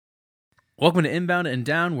Welcome to Inbound and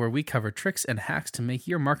Down, where we cover tricks and hacks to make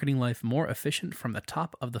your marketing life more efficient from the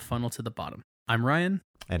top of the funnel to the bottom. I'm Ryan.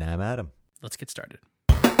 And I'm Adam. Let's get started.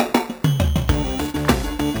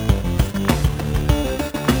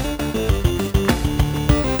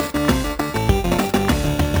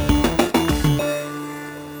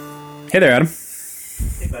 Hey there, Adam.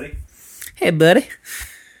 Hey, buddy. Hey, buddy.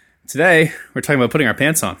 Today, we're talking about putting our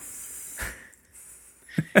pants on.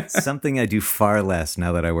 Something I do far less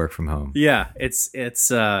now that I work from home. Yeah, it's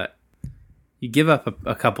you give up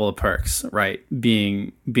a couple of perks, right?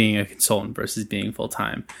 Being a consultant versus being full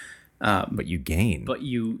time. But you gain. But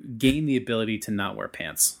you gain the ability to not wear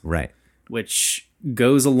pants. Right. Which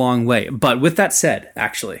goes a long way. But with that said,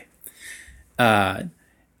 actually,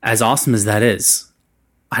 as awesome as that is,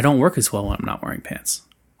 I don't work as well when I'm not wearing pants.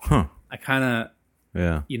 Huh. I kind of,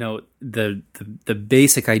 Yeah. you know, the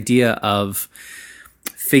basic idea of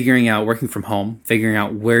figuring out working from home, figuring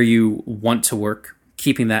out where you want to work,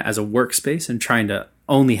 keeping that as a workspace and trying to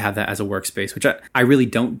only have that as a workspace, which I really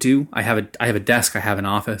don't do. I have a desk, I have an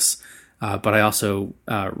office, but I also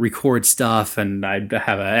record stuff, and I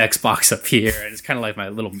have an Xbox up here, and it's kind of like my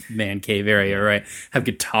little man cave area, right? Have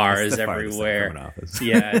guitars everywhere. From an office.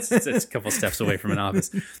 Yeah, it's a couple steps away from an office.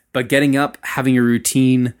 But getting up, having a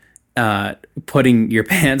routine, putting your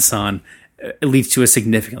pants on, it leads to a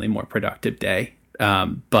significantly more productive day.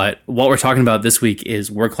 But what we're talking about this week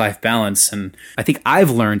is work-life balance. And I think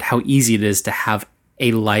I've learned how easy it is to have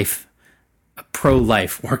a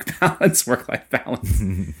pro-life work-life balance.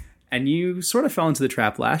 And you sort of fell into the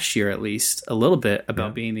trap last year, at least a little bit,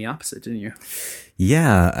 about being the opposite, didn't you?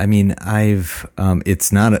 Yeah. I mean, I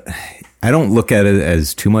don't look at it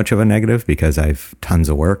as too much of a negative because I've tons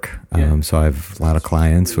of work. So I have a lot of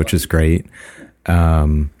clients, which is great.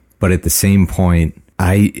 But at the same point,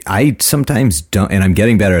 I sometimes don't, and I'm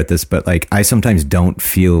getting better at this, but like I sometimes don't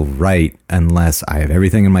feel right unless I have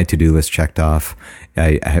everything in my to-do list checked off.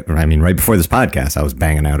 I mean, right before this podcast, I was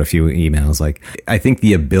banging out a few emails. Like, I think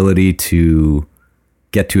the ability to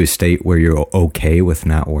get to a state where you're okay with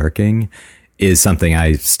not working is something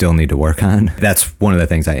I still need to work on. That's one of the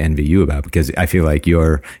things I envy you about, because I feel like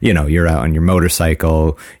you're out on your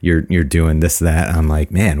motorcycle, you're doing this, that. And I'm like,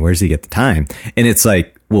 man, where does he get the time? And it's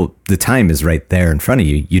like, well, the time is right there in front of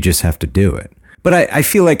you. You just have to do it. But I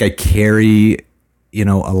feel like I carry, a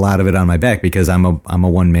lot of it on my back because I'm a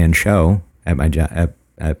one-man show at my job,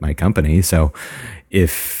 at my company. So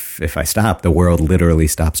if I stop, the world literally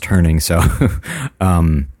stops turning. So,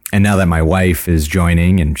 and now that my wife is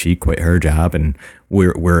joining and she quit her job and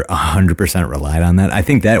we're 100% relied on that, I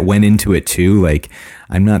think that went into it too. Like,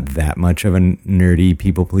 I'm not that much of a nerdy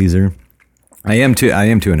people pleaser. I am to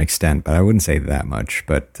an extent, but I wouldn't say that much.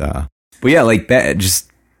 But yeah, like that,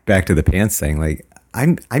 just back to the pants thing. Like,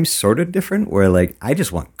 I'm sort of different where like, I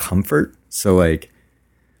just want comfort. So like,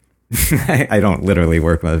 I don't literally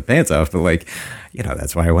work my pants off, but like,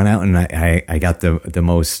 that's why I went out and I got the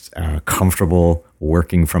most comfortable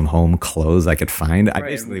working from home clothes I could find. I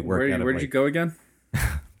basically worked out of, where did you go again?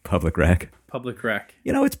 Public Rec. Public Rec.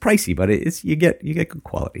 It's pricey, but you get good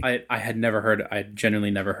quality. I had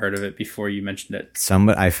genuinely never heard of it before you mentioned it.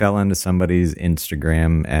 I fell into somebody's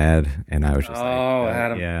Instagram ad, and I was just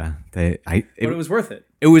Adam. Yeah. But it was worth it.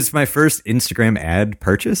 It was my first Instagram ad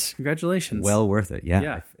purchase. Congratulations. Well worth it.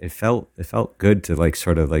 Yeah. It felt good to like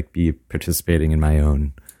sort of like be participating in my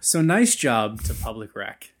own. So nice job to Public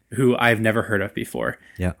Rec, who I've never heard of before.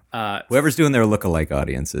 Yeah. Whoever's doing their lookalike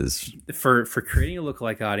audiences. For creating a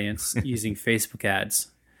lookalike audience using Facebook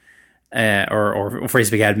ads, or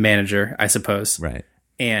Facebook ad manager, I suppose. Right.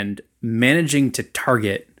 And managing to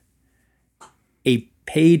target a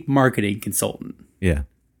paid marketing consultant. Yeah.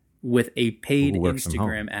 With a paid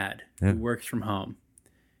Instagram ad who works from home,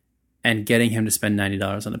 and getting him to spend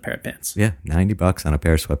 $90 on a pair of pants. Yeah. $90 on a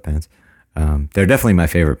pair of sweatpants. They're definitely my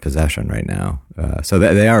favorite possession right now. So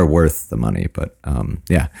they are worth the money, but,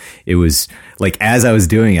 yeah, it was like, as I was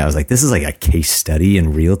doing it, I was like, this is like a case study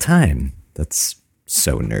in real time. That's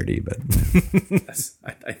so nerdy, but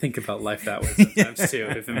I think about life that way sometimes too,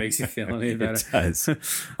 if it makes you feel any better. It does.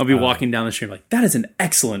 I'll be walking down the street like, that is an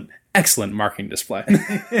excellent marketing display.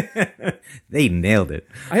 They nailed it.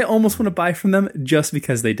 I almost want to buy from them just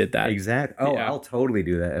because they did that. Exactly. Oh, yeah. I'll totally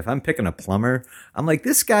do that. If I'm picking a plumber, I'm like,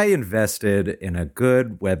 this guy invested in a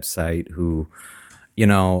good website who,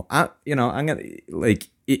 I'm going to like,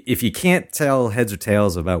 if you can't tell heads or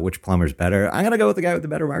tails about which plumber's better, I'm going to go with the guy with the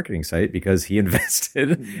better marketing site because he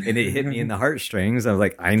invested and it hit me in the heartstrings. I was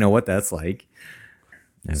like, I know what that's like.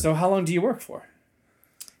 Yeah. So how long do you work for?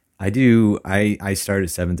 I do. I start at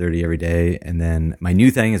 7:30 every day. And then my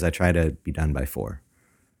new thing is I try to be done by 4.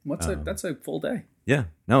 That's a full day. Yeah,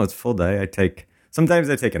 no, it's a full day. Sometimes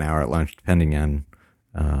I take an hour at lunch, depending on,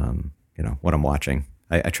 what I'm watching.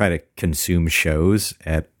 I try to consume shows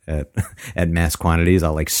at mass quantities.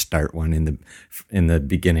 I'll like start one in the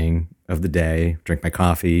beginning of the day, drink my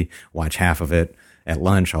coffee, watch half of it. At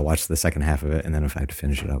lunch, I'll watch the second half of it, and then if I have to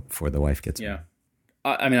finish it up before the wife gets home.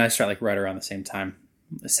 I mean, I start like right around the same time,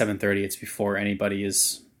 7:30. It's before anybody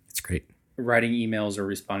is. It's great. Writing emails or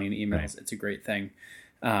responding to emails. Right. It's a great thing.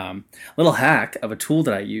 Little hack of a tool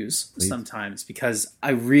that I use sometimes, because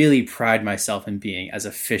I really pride myself in being as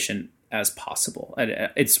efficient as possible.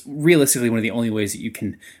 It's realistically one of the only ways that you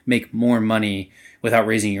can make more money without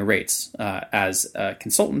raising your rates as a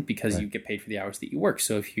consultant, because you get paid for the hours that you work.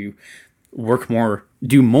 So if you work more,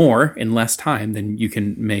 do more in less time, then you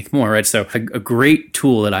can make more, right? So a great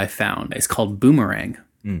tool that I found is called Boomerang.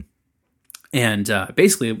 And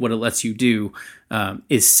basically what it lets you do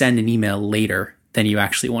is send an email later than you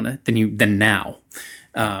actually want to, than now.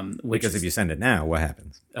 Because if you send it now, what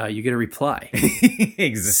happens? You get a reply.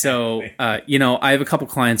 Exactly. So, I have a couple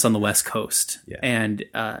clients on the West Coast, and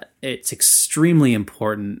it's extremely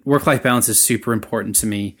important. Work-life balance is super important to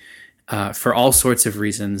me for all sorts of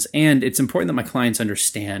reasons. And it's important that my clients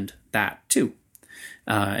understand that too.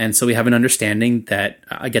 And so we have an understanding that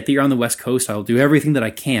I get that you're on the West Coast. I'll do everything that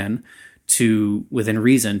I can within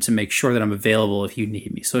reason, to make sure that I'm available if you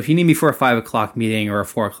need me. So if you need me for a 5 o'clock meeting or a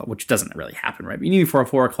 4 o'clock, which doesn't really happen, right? But you need me for a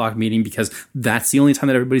 4 o'clock meeting because that's the only time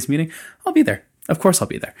that everybody's meeting, I'll be there. Of course I'll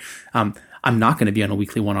be there. I'm not going to be on a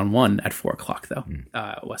weekly one-on-one at 4 o'clock though,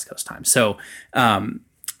 West Coast time. So, I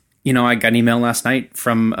got an email last night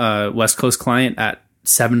from a West Coast client at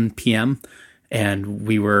 7 p.m. and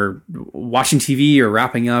we were watching TV or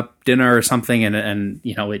wrapping up dinner or something. And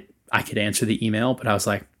I could answer the email, but I was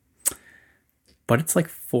like, but it's like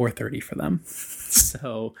 4:30 for them.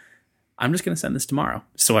 So I'm just going to send this tomorrow.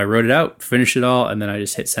 So I wrote it out, finished it all, and then I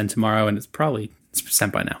just hit send tomorrow, and it's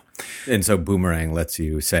sent by now. And so Boomerang lets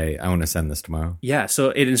you say, I want to send this tomorrow. Yeah. So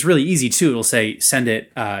it is really easy too. It'll say, send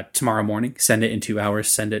it tomorrow morning, send it in 2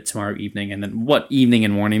 hours, send it tomorrow evening. And then what evening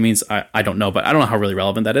and morning means, I don't know, but I don't know how really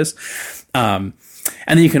relevant that is. And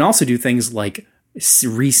then you can also do things like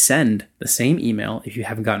resend the same email if you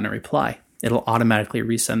haven't gotten a reply. It'll automatically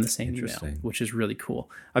resend the same email, which is really cool.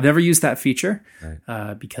 I've never used that feature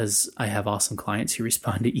because I have awesome clients who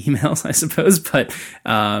respond to emails, I suppose. But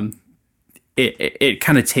it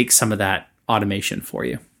kind of takes some of that automation for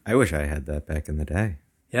you. I wish I had that back in the day.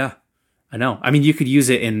 Yeah, I know. I mean, you could use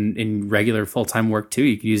it in regular full-time work too.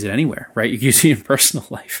 You could use it anywhere, right? You could use it in personal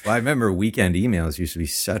life. Well, I remember weekend emails used to be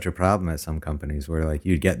such a problem at some companies where like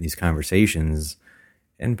you'd get in these conversations,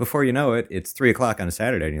 and before you know it, it's 3 o'clock on a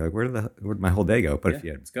Saturday, and you're like, where'd my whole day go? But if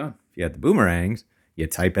it's gone. If you had the Boomerangs, you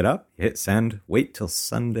type it up, you hit send, wait till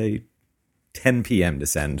Sunday 10 p.m. to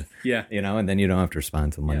send. Yeah. And then you don't have to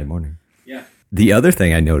respond till Monday morning. Yeah. The other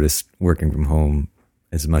thing I noticed working from home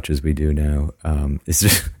as much as we do now is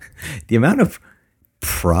just the amount of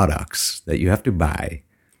products that you have to buy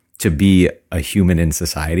to be a human in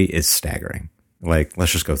society is staggering. Like,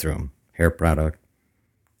 let's just go through them. Hair product,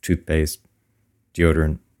 toothpaste,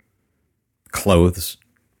 deodorant, clothes,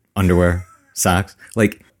 underwear, socks.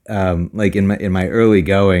 Like in my early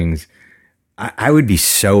goings, I would be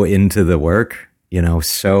so into the work,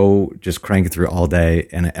 so just cranking through all day.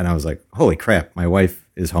 And I was like, holy crap, my wife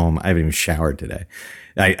is home. I haven't even showered today.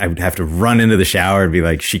 I would have to run into the shower and be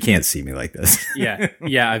like, she can't see me like this. Yeah.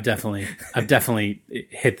 I've definitely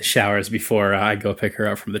hit the showers before I go pick her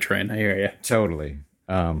up from the train. I hear you. Totally.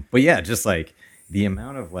 But yeah, just like the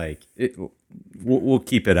amount of we'll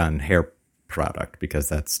keep it on hair product because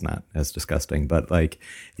that's not as disgusting, but like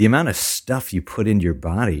the amount of stuff you put into your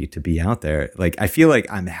body to be out there. Like, I feel like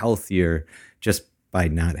I'm healthier just by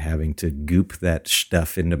not having to goop that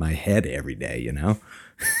stuff into my head every day,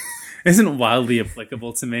 Isn't wildly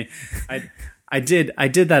applicable to me. I did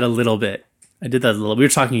that a little bit. We were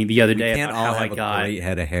talking the other day about how I got a great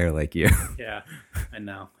head of hair like you. Yeah, I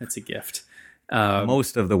know. It's a gift.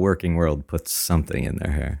 Most of the working world puts something in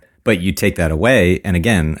their hair. But you take that away, and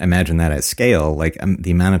again, imagine that at scale, like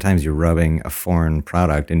the amount of times you're rubbing a foreign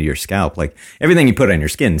product into your scalp, like everything you put on your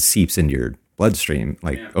skin seeps into your bloodstream,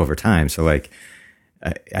 over time. So like,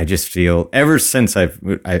 I just feel ever since I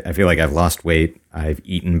feel like I've lost weight, I've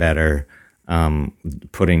eaten better,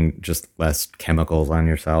 putting just less chemicals on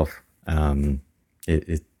yourself. I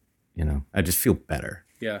just feel better.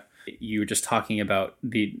 Yeah. You were just talking about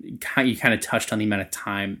you kind of touched on the amount of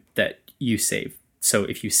time that you save. So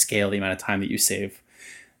if you scale the amount of time that you save,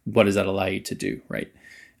 what does that allow you to do, right?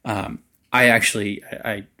 I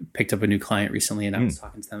picked up a new client recently, and I was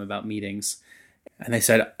talking to them about meetings. And they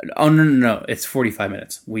said, oh, no, it's 45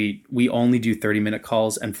 minutes. We only do 30-minute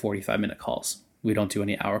calls and 45-minute calls. We don't do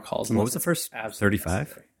any hour calls. What was the first?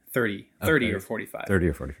 35? 30 or 45. 30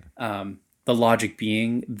 or 45. The logic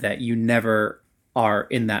being that you never are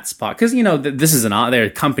in that spot. Because, this is they're a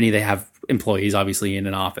company. They have employees, obviously, in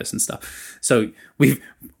an office and stuff. So we've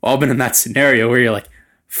all been in that scenario where you're like,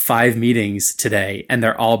 5 meetings today, and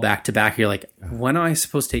they're all back to back. You're like, when am I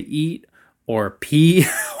supposed to eat or pee?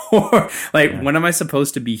 Or when am I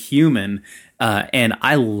supposed to be human? And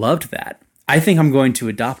I loved that. I think I'm going to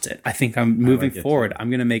adopt it. I think I'm moving forward. I'm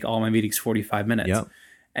going to make all my meetings 45 minutes. Yep.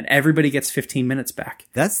 And everybody gets 15 minutes back.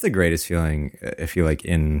 That's the greatest feeling, if you like,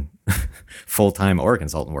 in full-time or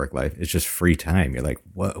consultant work life. It's just free time. You're like,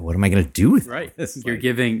 what am I going to do with this? You're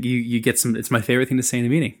giving, you get some, it's my favorite thing to say in a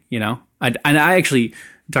meeting, I actually,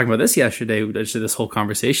 talking about this yesterday, this whole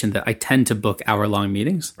conversation, that I tend to book hour-long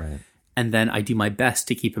meetings. Right. And then I do my best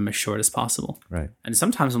to keep them as short as possible. Right. And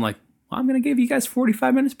sometimes I'm like, well, I'm going to give you guys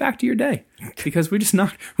 45 minutes back to your day because we just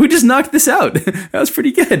knocked this out. That was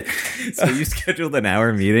pretty good. So you scheduled an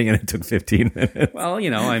hour meeting and it took 15 minutes. Well,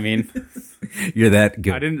 you're that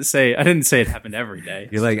good. I didn't say it happened every day.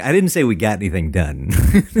 You're like, I didn't say we got anything done.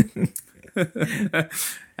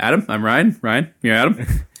 Adam, I'm Ryan. Ryan, you're Adam.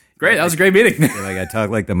 Great, that was a great meeting. You're like, I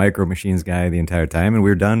talked like the Micro Machines guy the entire time, and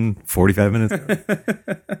we were done 45 minutes.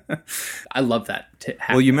 I love that.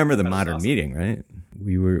 Well, you remember the modern meeting, right?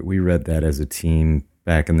 We read that as a team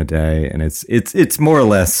back in the day, and it's more or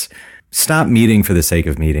less stop meeting for the sake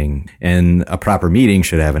of meeting. And a proper meeting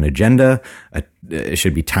should have an agenda. It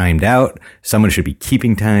should be timed out. Someone should be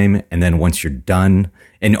keeping time, and then once you're done,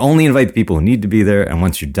 and only invite the people who need to be there. And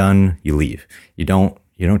once you're done, you leave. You don't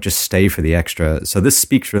just stay for the extra. So this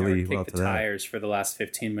speaks really well to that. Kick the tires for the last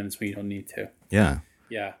 15 minutes when you don't need to. Yeah.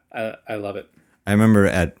 Yeah, I love it. I remember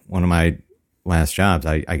at one of my last jobs,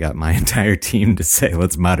 I got my entire team to say,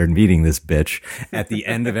 let's modern meeting this bitch at the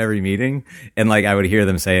end of every meeting. And I would hear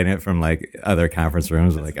them saying it from other conference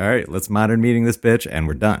rooms, all right, let's modern meeting this bitch and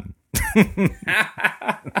we're done.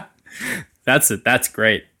 That's it. That's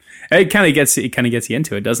great. It kind of gets you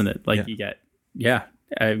into it, doesn't it? You get,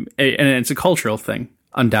 and it's a cultural thing.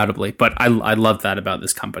 Undoubtedly, but I love that about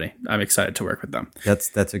this company. I'm excited to work with them.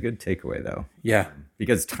 That's a good takeaway, though. Yeah,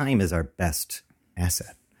 because time is our best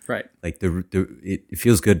asset. Right. It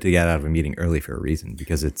feels good to get out of a meeting early for a reason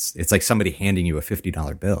because it's like somebody handing you a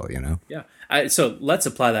 $50 bill. Yeah. So let's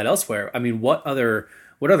apply that elsewhere. I mean, what other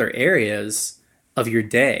areas of your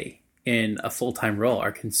day in a full-time role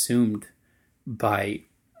are consumed by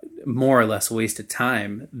more or less wasted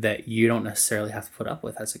time that you don't necessarily have to put up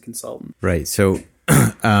with as a consultant? Right. So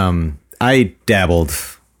I dabbled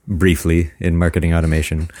briefly in marketing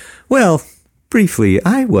automation. Well, briefly,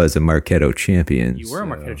 I was a Marketo champion. You were a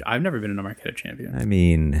Marketo. I've never been a Marketo champion. I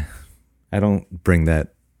mean, I don't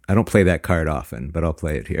play that card often, but I'll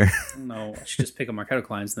play it here. No, I should just pick up Marketo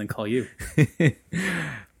clients and then call you.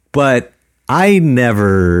 But I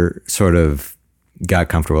never sort of got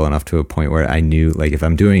comfortable enough to a point where I knew, if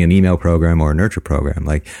I'm doing an email program or a nurture program,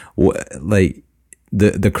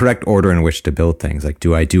 the correct order in which to build things.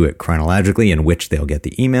 Do I do it chronologically in which they'll get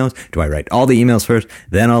the emails? Do I write all the emails first,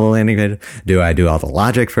 then all the landing pages? Do I do all the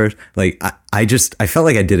logic first? I felt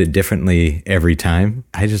like I did it differently every time.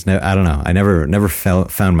 I don't know. I never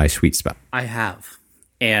found my sweet spot. I have.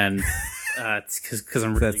 And it's because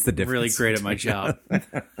I'm really great at my job.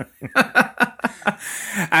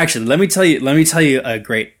 Actually, let me tell you a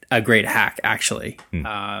great hack. Actually,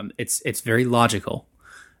 it's very logical,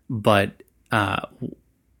 but I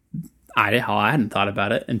hadn't thought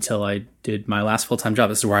about it until I did my last full-time job.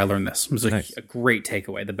 This is where I learned this. It was a great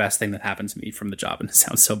takeaway. The best thing that happened to me from the job, and it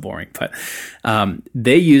sounds so boring, but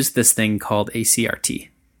they used this thing called a CRT.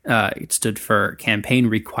 It stood for Campaign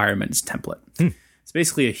Requirements Template. It's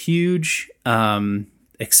basically a huge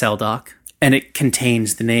Excel doc, and it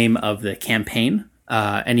contains the name of the campaign,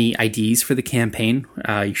 any IDs for the campaign.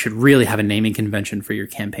 You should really have a naming convention for your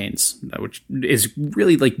campaigns, which is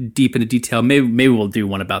really deep into detail. Maybe we'll do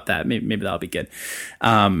one about that. Maybe that'll be good.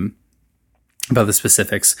 About the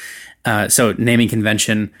specifics. So naming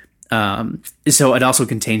convention. So it also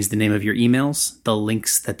contains the name of your emails, the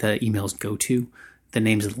links that the emails go to, the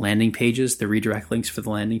names of the landing pages, the redirect links for the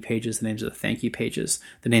landing pages, the names of the thank you pages,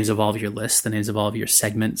 the names of all of your lists, the names of all of your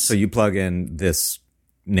segments. So you plug in this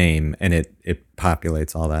name and it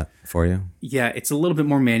populates all that for you? Yeah, it's a little bit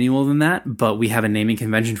more manual than that, but we have a naming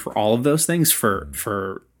convention for all of those things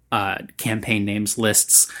for campaign names,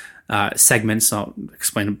 lists, segments. I'll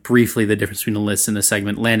explain briefly the difference between a list and a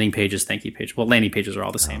segment. Landing pages, thank you page. Well, landing pages are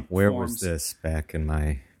all the same. Where was this back in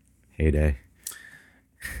my heyday?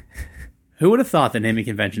 Who would have thought that naming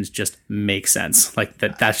conventions just make sense? Like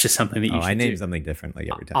that's just something that you should I name do. something different like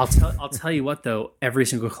every time. I'll tell you what though, every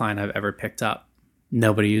single client I've ever picked up,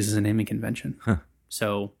 nobody uses a naming convention.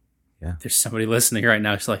 So there's somebody listening right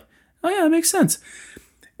now who's like, oh yeah, that makes sense.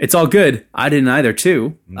 It's all good. I didn't either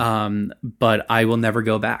too. But I will never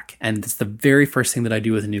go back. And it's the very first thing that I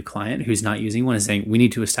do with a new client who's not using one is saying, we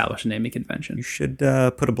need to establish a naming convention. You should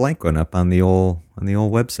put a blank one up on the old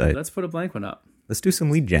website. Let's put a blank one up. Let's do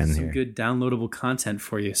some lead gen Some here. good downloadable content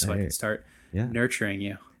for you so I can start nurturing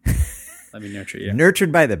you. Let me nurture you.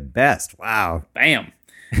 Nurtured by the best. Wow. Bam.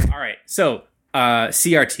 All right. So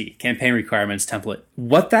CRT, campaign requirements template.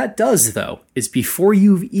 What that does, though, is before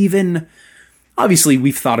you've even... Obviously,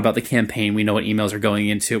 we've thought about the campaign. We know what emails are going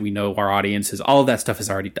into it. We know our audiences. All of that stuff is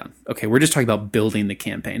already done. Okay, we're just talking about building the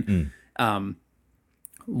campaign.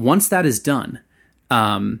 Once that is done,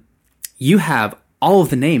 you have all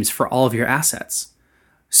of the names for all of your assets.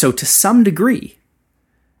 So to some degree,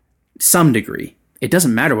 it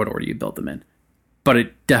doesn't matter what order you build them in, but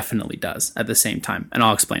it definitely does at the same time. And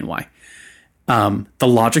I'll explain why. The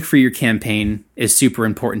logic for your campaign is super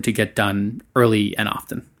important to get done early and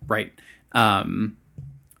often, right?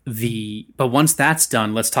 But once that's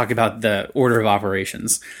done, let's talk about the order of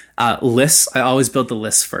operations. Lists, I always build the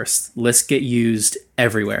lists first. Lists get used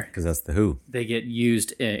everywhere. Because that's the who. They get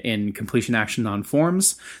used in completion action on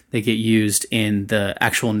forms. They get used in the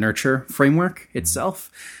actual nurture framework itself.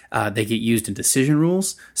 They get used in decision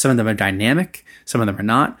rules. Some of them are dynamic. Some of them are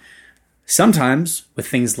not. Sometimes with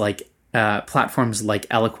things like platforms like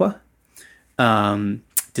Eloqua,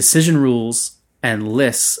 decision rules and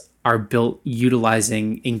lists are built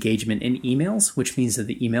utilizing engagement in emails, which means that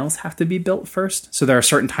the emails have to be built first. So there are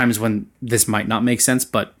certain times when this might not make sense,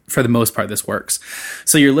 but for the most part, this works.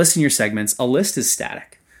 So your list and your segments, a list is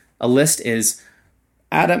static. A list is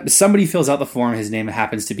Adam. Somebody fills out the form. His name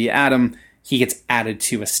happens to be Adam. He gets added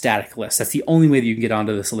to a static list. That's the only way that you can get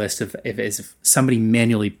onto this list if somebody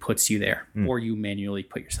manually puts you there or you manually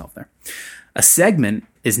put yourself there. A segment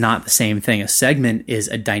is not the same thing. A segment is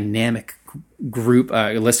a dynamic group,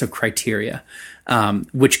 a list of criteria,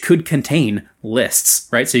 which could contain lists,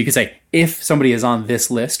 right? So you could say if somebody is on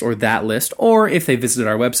this list or that list, or if they visited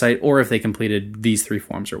our website, or if they completed these 3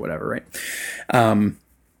 forms or whatever, right?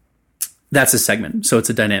 That's a segment. So it's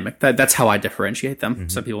a dynamic. That's how I differentiate them.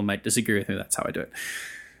 Some people might disagree with me. That's how I do it.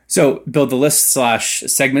 So build the list /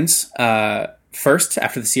 segments first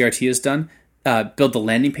after the CRT is done. Build the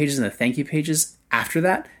landing pages and the thank you pages after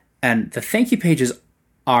that. And the thank you pages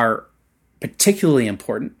are particularly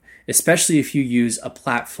important, especially if you use a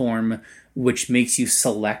platform which makes you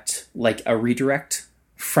select like a redirect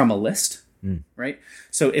from a list, right?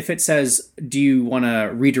 So if it says, do you want to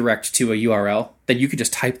redirect to a URL, then you could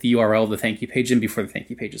just type the URL of the thank you page in before the thank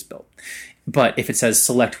you page is built. But if it says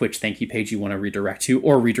select which thank you page you want to redirect to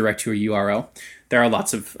or redirect to a URL, there are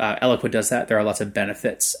lots of, Eloqua does that. There are lots of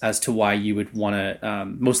benefits as to why you would want to,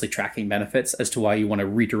 mostly tracking benefits as to why you want to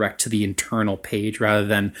redirect to the internal page rather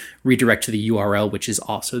than redirect to the URL, which is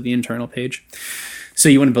also the internal page. So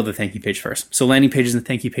you want to build the thank you page first. So landing pages and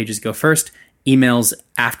thank you pages go first. Emails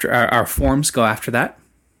after, our forms go after that.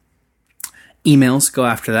 Emails go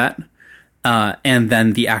after that. And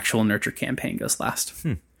then the actual nurture campaign goes last.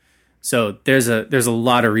 So there's a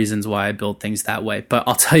lot of reasons why I build things that way. But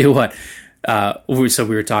I'll tell you what, so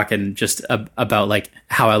we were talking just about like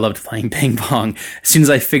how I loved playing ping pong. As soon as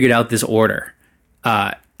I figured out this order,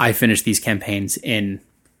 I finished these campaigns in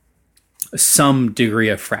some degree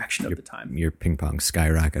of fraction of the time. Your ping pong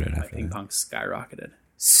skyrocketed after Ping pong skyrocketed.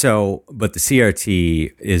 So, but the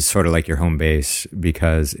CRT is sort of like your home base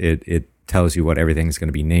because it tells you what everything's going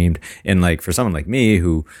to be named. And like for someone like me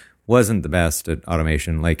who wasn't the best at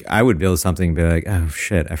automation, like I would build something and be like, oh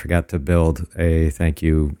shit, I forgot to build a thank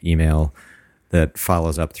you email that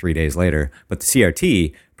follows up 3 days later. But the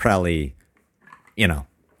CRT probably,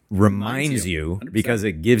 reminds you 100%. Because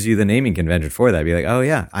it gives you the naming convention for that. Be like, oh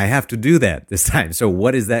yeah, I have to do that this time. So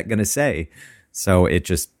what is that going to say? So it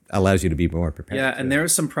just allows you to be more prepared. Yeah, and there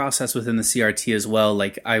was some process within the CRT as well.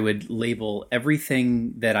 Like I would label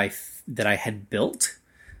everything that I had built.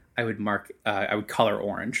 I would mark. I would color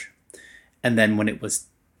orange, and then when it was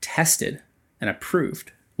tested and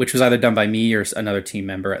approved, which was either done by me or another team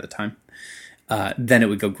member at the time, then it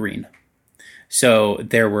would go green. So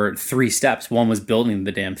there were 3 steps. One was building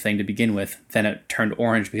the damn thing to begin with. Then it turned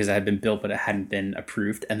orange because it had been built, but it hadn't been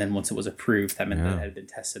approved. And then once it was approved, that meant that it had been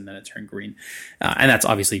tested, and then it turned green. And that's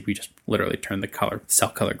obviously, we just literally turned the cell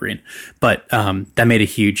color green. But that made a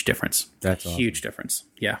huge difference. That's awesome. Huge difference.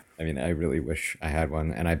 Yeah. I mean, I really wish I had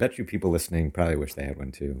one, and I bet you people listening probably wish they had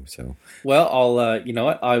one too. So, well, I'll you know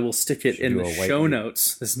what? I will stick it in do the a white show note.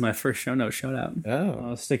 notes. This is my first show note shout out. Oh.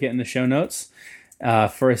 I'll stick it in the show notes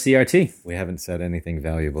for a CRT. We haven't said anything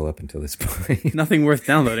valuable up until this point. Nothing worth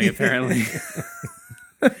downloading, apparently.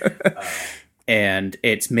 And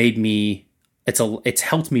it's made me. It's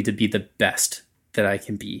helped me to be the best that I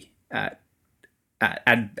can be at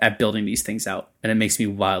building these things out, and it makes me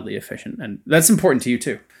wildly efficient, and that's important to you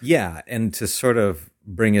too. Yeah, and to sort of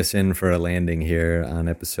bring us in for a landing here on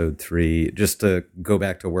episode 3, just to go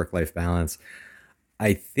back to work-life balance,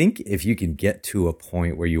 I think if you can get to a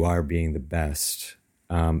point where you are being the best,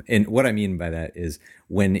 and what I mean by that is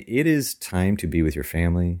when it is time to be with your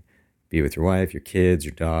family, be with your wife, your kids,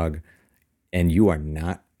 your dog, and you are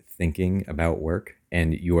not thinking about work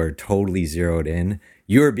and you are totally zeroed in,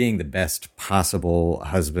 you're being the best possible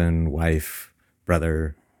husband, wife,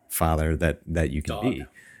 brother, father that you can be.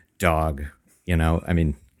 Dog, you know, I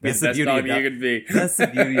mean, that's the beauty of you could be. That's the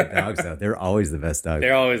beauty of dogs, though. They're always the best dogs.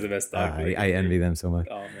 They're always the best dog. I envy them so much.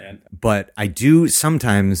 Oh man! But I do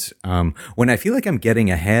sometimes when I feel like I'm getting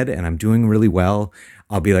ahead and I'm doing really well,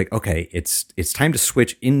 I'll be like, okay, it's time to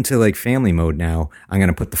switch into like family mode now. I'm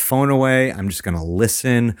gonna put the phone away. I'm just gonna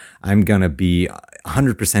listen. I'm gonna be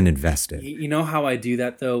 100% invested. You know how I do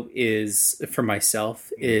that though is for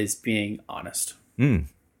myself is being honest.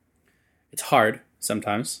 It's hard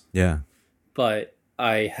sometimes. Yeah. But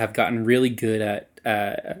I have gotten really good at,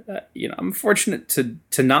 you know, I'm fortunate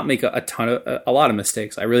to not make a lot of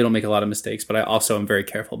mistakes. I really don't make a lot of mistakes, but I also am very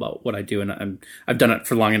careful about what I do. And I've done it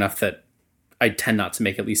for long enough that I tend not to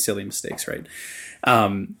make at least silly mistakes. Right.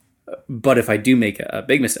 But if I do make a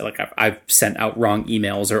big mistake, like I've sent out wrong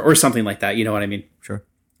emails or something like that, you know what I mean? Sure.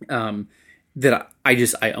 That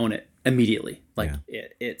I own it immediately. Like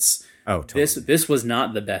it's, totally. This was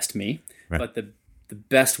not the best me, right. But the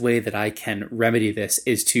best way that I can remedy this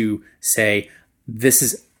is to say,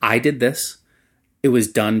 I did this. It was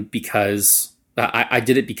done because I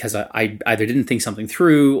did it because I either didn't think something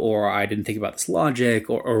through or I didn't think about this logic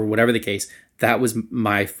or whatever the case. That was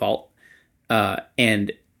my fault.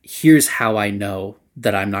 And here's how I know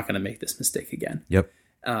that I'm not going to make this mistake again. Yep.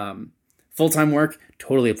 Full-time work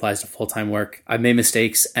totally applies to full-time work. I've made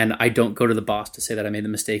mistakes and I don't go to the boss to say that I made the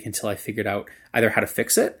mistake until I figured out either how to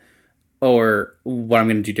fix it or what I'm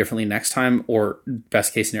going to do differently next time, or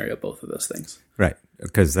best case scenario, both of those things. Right.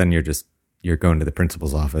 Because then you're going to the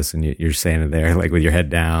principal's office and you're standing there like with your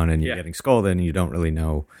head down and you're getting scolded and you don't really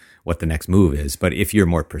know what the next move is. But if you're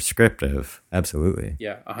more prescriptive, absolutely.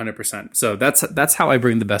 Yeah, 100%. So that's how I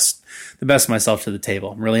bring the best of myself to the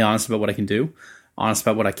table. I'm really honest about what I can do, honest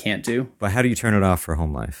about what I can't do. But how do you turn it off for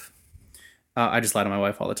home life? I just lie to my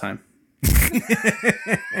wife all the time.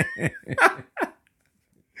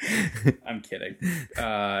 I'm kidding.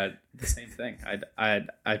 The same thing. I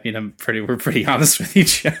mean, we're pretty honest with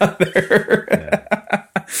each other.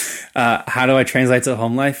 How do I translate to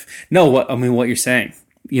home life? No, what you're saying.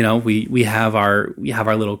 You know, we have our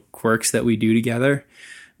little quirks that we do together.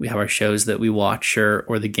 We have our shows that we watch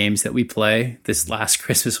or the games that we play. This last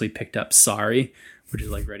Christmas we picked up Sorry, which is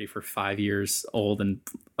like ready for 5 years old and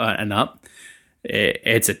up.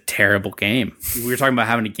 It's a terrible game. We were talking about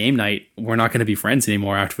having a game night. We're not going to be friends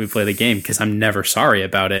anymore after we play the game because I'm never sorry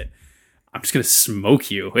about it. I'm just going to smoke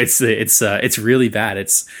you. It's really bad.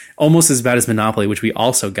 It's almost as bad as Monopoly, which we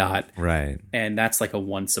also got. Right. And that's like a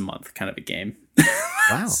once a month kind of a game.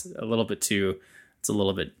 Wow. It's a little bit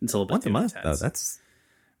once a month, intense. though. That's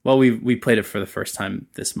well, we played it for the first time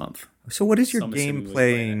this month. So what is your So I'm assuming game we'll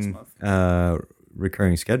play it playing next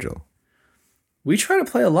recurring schedule? We try to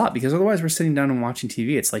play a lot because otherwise we're sitting down and watching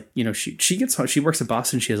TV. It's like, you know, she gets home. She works in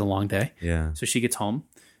Boston. She has a long day. Yeah. So she gets home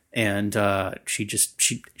and she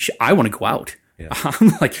I want to go out. Yeah.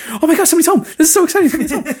 I'm like, oh my God, somebody's home. This is so exciting.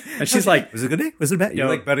 Somebody's home. And she's like, was it a good day? Was it bad? You're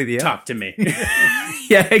like Buddy the Elf. Talk to me.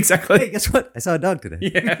 Yeah, exactly. Hey, guess what? I saw a dog today.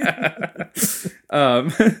 Yeah.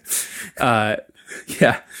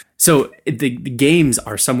 Yeah. So the games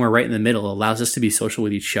are somewhere right in the middle. It allows us to be social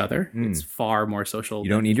with each other. It's far more social. You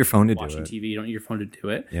don't need your phone to do it. Watching TV, you don't need your phone to do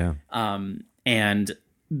it. Yeah. And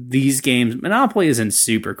these games, Monopoly isn't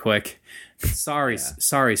super quick. But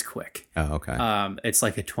Sorry's quick. Oh, okay. It's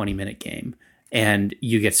like a 20-minute game. and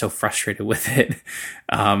you get so frustrated with it.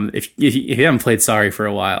 If you haven't played Sorry for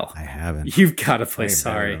a while, I haven't. You've got to play I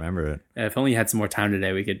Sorry. remember it. If only you had some more time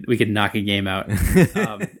today, we could knock a game out.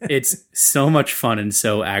 It's so much fun and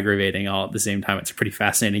so aggravating all at the same time. It's a pretty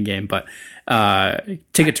fascinating game, but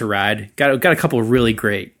Ticket to Ride got a couple of really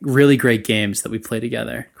great games that we play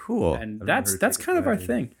together. Cool. And that's kind of our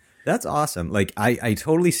thing. That's awesome. Like I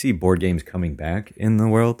totally see board games coming back in the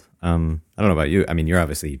world. I don't know about you. I mean, you're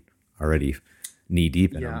obviously already knee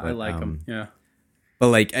deep in them. Yeah, but, I like them. Yeah. But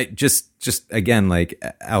like just again, like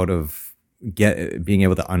out of being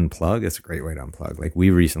able to unplug, it's a great way to unplug. Like we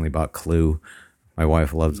recently bought Clue. My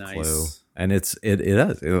wife loves Clue. And it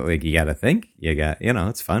does. Like you got to think. You got,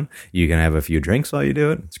 it's fun. You can have a few drinks while you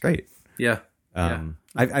do it. It's great. Yeah.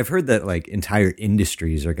 I've heard that like entire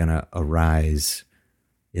industries are going to arise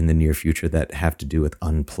in the near future that have to do with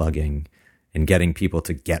unplugging and getting people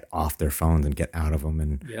to get off their phones and get out of them.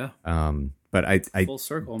 And but I full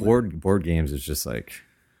circle. Board games is just like,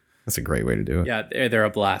 that's a great way to do it. Yeah, they're a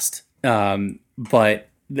blast. But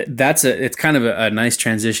it's kind of a nice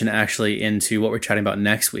transition actually into what we're chatting about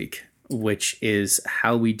next week, which is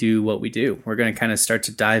how we do what we do. We're going to kind of start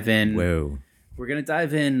to dive in. Whoa. We're going to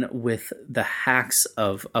dive in with the hacks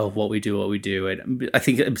of what we do. And I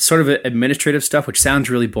think it's sort of administrative stuff, which sounds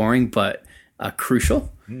really boring, but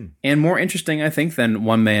crucial and more interesting, I think, than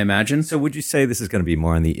one may imagine. So would you say this is going to be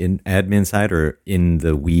more on the admin side or in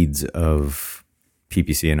the weeds of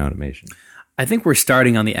PPC and automation? I think we're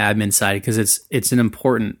starting on the admin side because it's an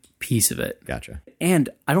important piece of it. Gotcha. And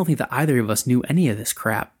I don't think that either of us knew any of this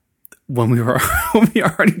crap when we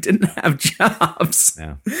already didn't have jobs.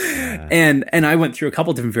 Yeah. And I went through a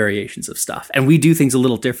couple different variations of stuff, and we do things a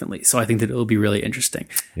little differently. So I think that it'll be really interesting.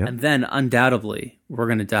 Yep. And then undoubtedly, we're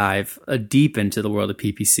going to dive deep into the world of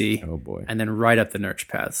PPC. Oh boy. And then right up the nurture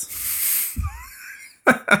paths.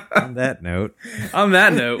 On that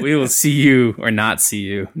note, we will see you or not see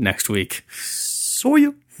you next week. saw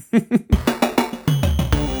you.